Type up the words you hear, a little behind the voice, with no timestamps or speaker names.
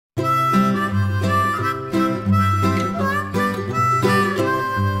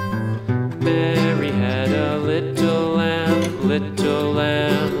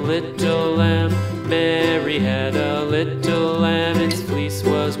little lamb. Mary had a little lamb, its fleece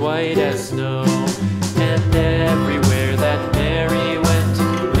was white as snow. And everywhere that Mary went,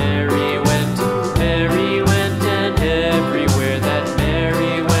 Mary went, Mary went, and everywhere that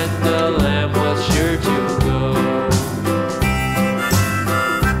Mary went, the lamb was sure to go.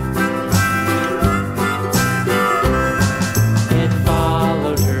 It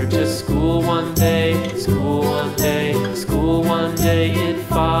followed her to school one day, school one day, school one day. It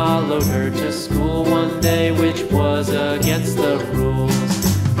followed her to school one day, which was against the rules.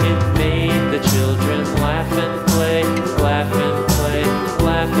 It made the children laugh and play, laugh and play,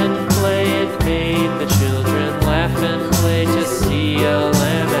 laugh and play. It made the children laugh and play to see a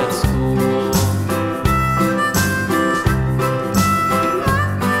lamb at school.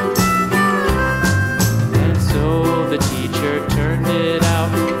 And so the teacher turned it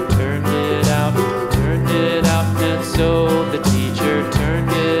out, turned it out, turned it out. And so the teacher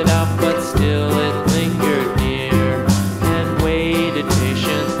turned it out, but still it lingered near and waited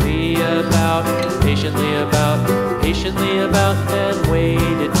patiently about, patiently about, patiently about, and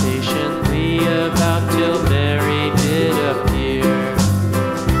waited patiently about till Mary did appear.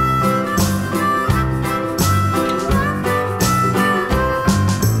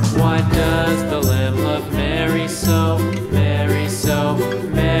 Why does the lamb love Mary so, Mary so,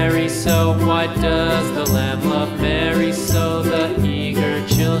 Mary so? Why does the lamb love Mary so? The eager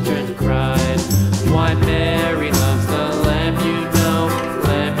children cried. Why Mary loves the lamb, you know,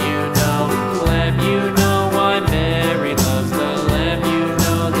 lamb, you know, lamb, you know. Why Mary loves the lamb, you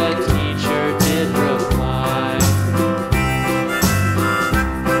know, the teacher did reply.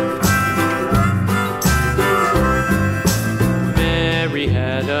 Mary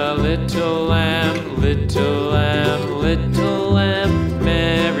had a little lamb, little lamb, little lamb.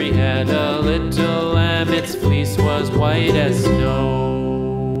 Mary had a little lamb, its fleece was white as snow.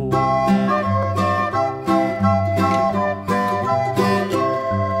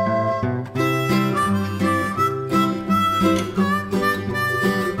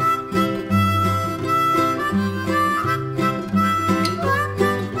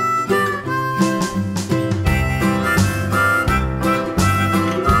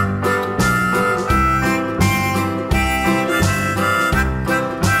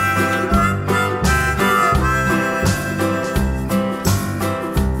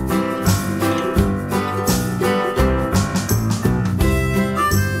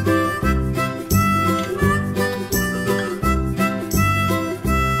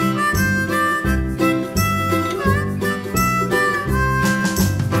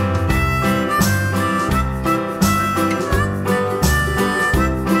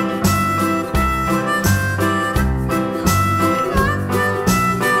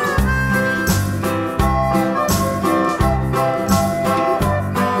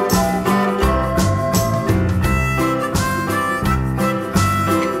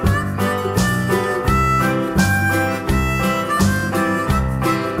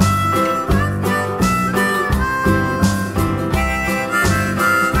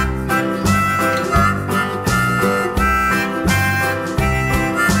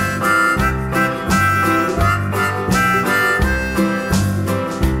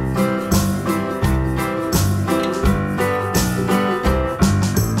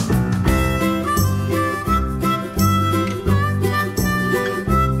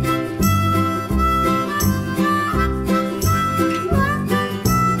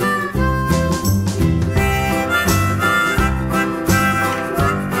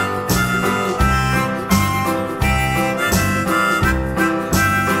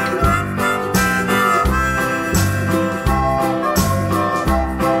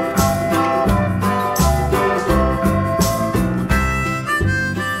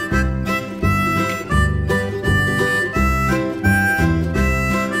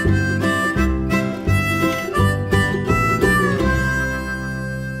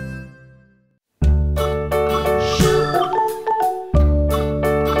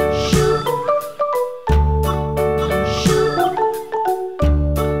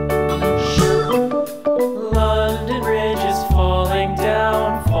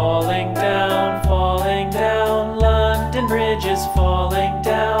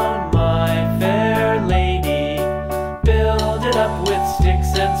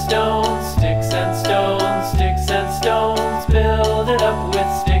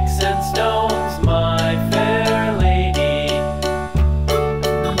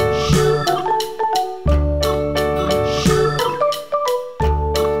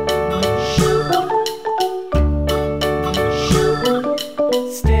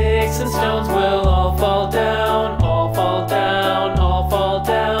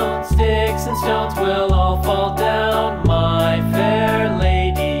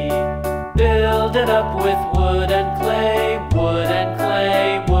 it up with wood.